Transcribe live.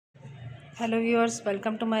Hello viewers,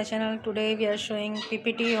 welcome to my channel. Today we are showing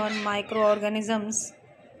PPT on microorganisms.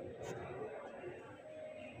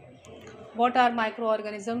 What are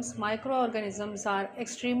microorganisms? Microorganisms are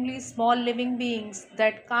extremely small living beings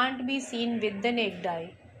that can't be seen with the naked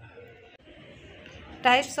eye.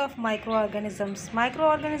 Types of microorganisms.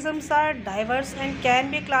 Microorganisms are diverse and can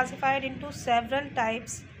be classified into several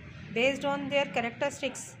types based on their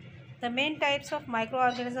characteristics. The main types of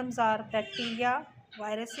microorganisms are bacteria,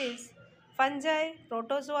 viruses, fungi,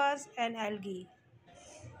 protozoas, and algae.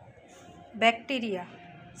 Bacteria.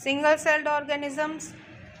 Single-celled organisms,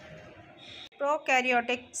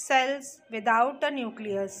 prokaryotic cells without a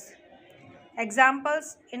nucleus.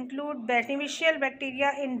 Examples include beneficial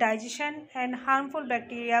bacteria in digestion and harmful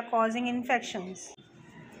bacteria causing infections.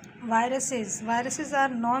 Viruses. Viruses are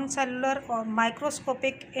non-cellular or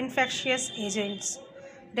microscopic infectious agents.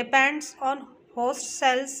 Depends on host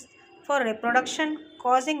cells for reproduction,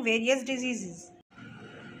 causing various diseases.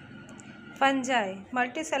 Fungi.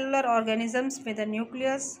 Multicellular organisms with a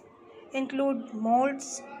nucleus include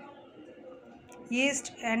molds,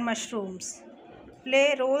 yeast, and mushrooms.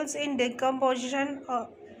 Play roles in decomposition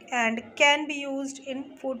and can be used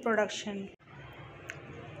in food production.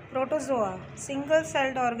 Protozoa,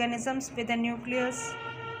 single-celled organisms with a nucleus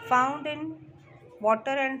found in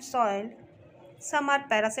water and soil. Some are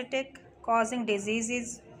parasitic, causing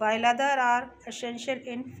diseases, while others are essential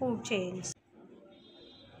in food chains.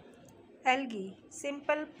 Algae,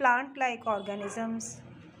 simple plant-like organisms,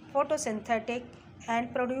 photosynthetic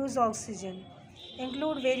and produce oxygen.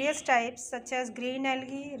 Include various types such as green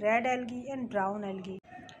algae, red algae, and brown algae.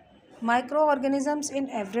 Microorganisms in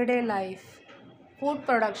everyday life. Food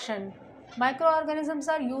production. Microorganisms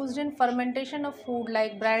are used in fermentation of food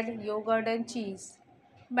like bread, yogurt, and cheese.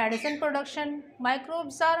 Medicine production.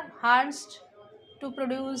 Microbes are harnessed to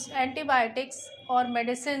produce antibiotics or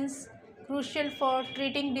medicines crucial for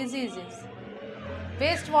treating diseases.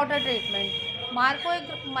 Wastewater treatment.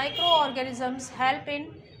 Microorganisms help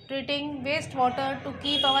in treating wastewater to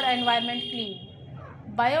keep our environment clean.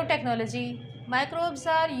 Biotechnology. Microbes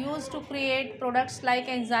are used to create products like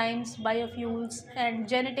enzymes, biofuels, and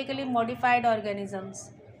genetically modified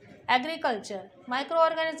organisms. Agriculture.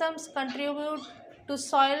 Microorganisms contribute to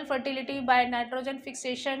soil fertility by nitrogen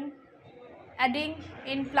fixation, aiding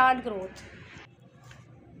in plant growth.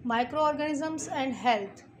 Microorganisms and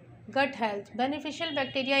health. Gut health. Beneficial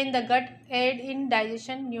bacteria in the gut aid in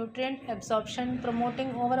digestion, nutrient absorption,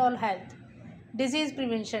 promoting overall health. Disease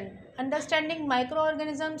prevention. Understanding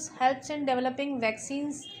microorganisms helps in developing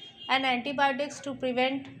vaccines and antibiotics to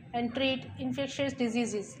prevent and treat infectious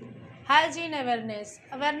diseases. Hygiene awareness.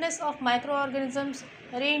 Awareness of microorganisms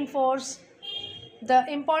reinforce the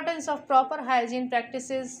importance of proper hygiene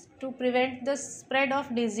practices to prevent the spread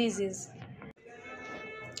of diseases.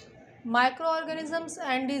 Microorganisms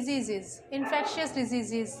and diseases. Infectious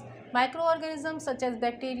diseases. Microorganisms such as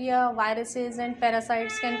bacteria, viruses, and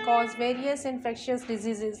parasites can cause various infectious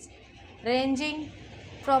diseases, ranging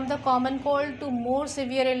from the common cold to more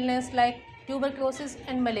severe illness like tuberculosis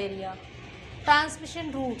and malaria.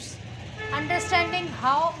 Transmission routes. Understanding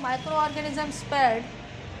how microorganisms spread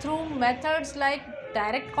through methods like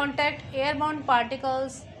direct contact, airborne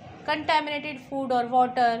particles, contaminated food or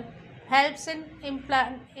water helps in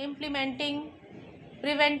implementing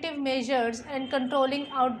preventive measures and controlling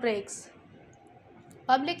outbreaks.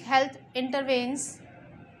 Public health intervenes.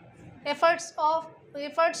 Efforts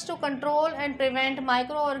to control and prevent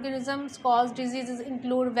microorganisms cause diseases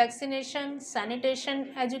include vaccination,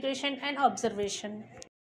 sanitation, education, and observation.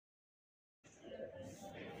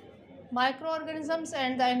 Microorganisms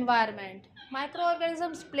and the environment.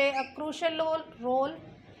 Microorganisms play a crucial role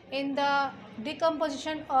in the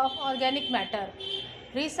decomposition of organic matter,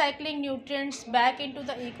 recycling nutrients back into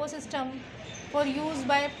the ecosystem for use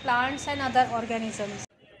by plants and other organisms.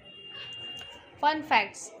 Fun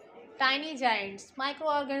facts. Tiny giants.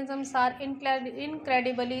 Microorganisms are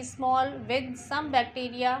incredibly small, with some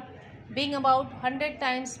bacteria being about 100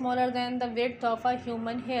 times smaller than the width of a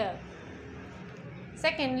human hair.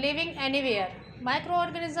 Second, living anywhere.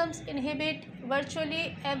 Microorganisms inhabit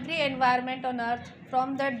virtually every environment on Earth,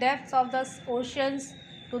 from the depths of the oceans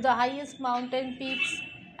to the highest mountain peaks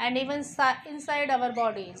and even inside our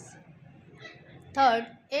bodies. Third,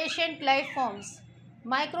 ancient life forms.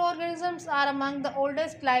 Microorganisms are among the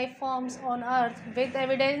oldest life forms on Earth, with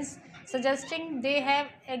evidence suggesting they have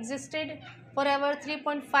existed for over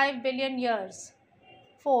 3.5 billion years.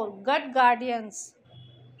 4. Gut guardians.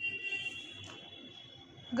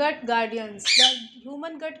 Gut guardians. The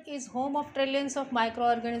human gut is home of trillions of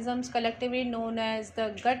microorganisms collectively known as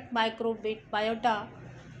the gut microbiota.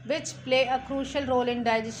 which play a crucial role in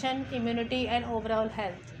digestion, immunity, and overall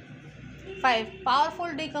health. 5. Powerful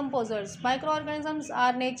decomposers. Microorganisms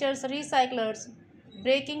are nature's recyclers,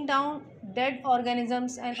 breaking down dead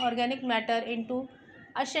organisms and organic matter into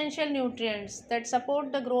essential nutrients that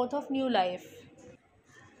support the growth of new life.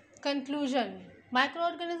 Conclusion.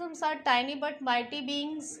 Microorganisms are tiny but mighty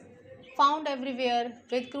beings found everywhere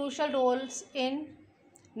with crucial roles in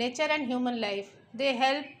nature and human life. They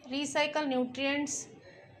help recycle nutrients,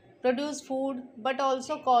 produce food, but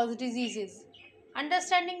also cause diseases.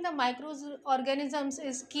 Understanding the microorganisms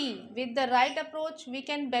is key. With the right approach, we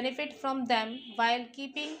can benefit from them while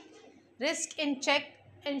keeping risk in check,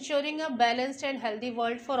 ensuring a balanced and healthy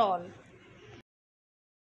world for all.